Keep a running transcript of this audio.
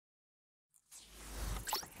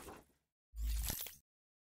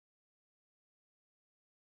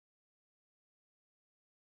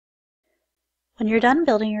When you're done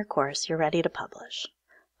building your course, you're ready to publish.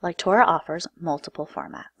 Lectora offers multiple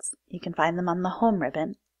formats. You can find them on the Home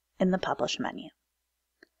ribbon in the Publish menu.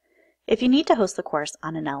 If you need to host the course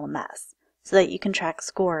on an LMS so that you can track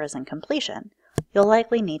scores and completion, you'll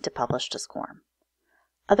likely need to publish to SCORM.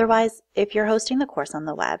 Otherwise, if you're hosting the course on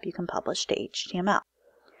the web, you can publish to HTML.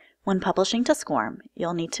 When publishing to SCORM,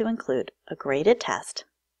 you'll need to include a graded test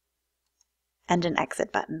and an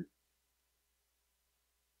exit button.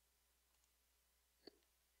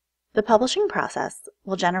 The publishing process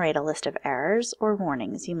will generate a list of errors or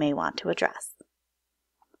warnings you may want to address.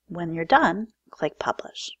 When you're done, click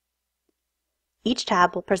Publish. Each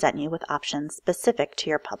tab will present you with options specific to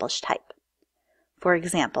your publish type. For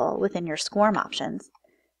example, within your SCORM options,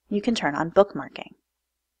 you can turn on bookmarking.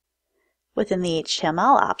 Within the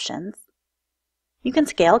HTML options, you can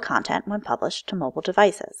scale content when published to mobile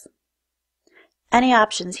devices. Any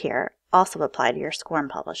options here also apply to your SCORM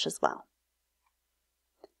publish as well.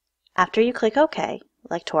 After you click OK,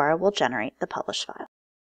 Lectora will generate the publish file.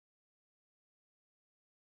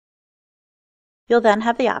 You'll then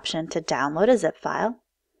have the option to download a zip file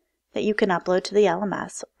that you can upload to the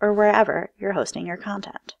LMS or wherever you're hosting your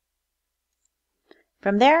content.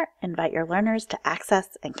 From there, invite your learners to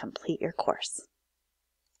access and complete your course.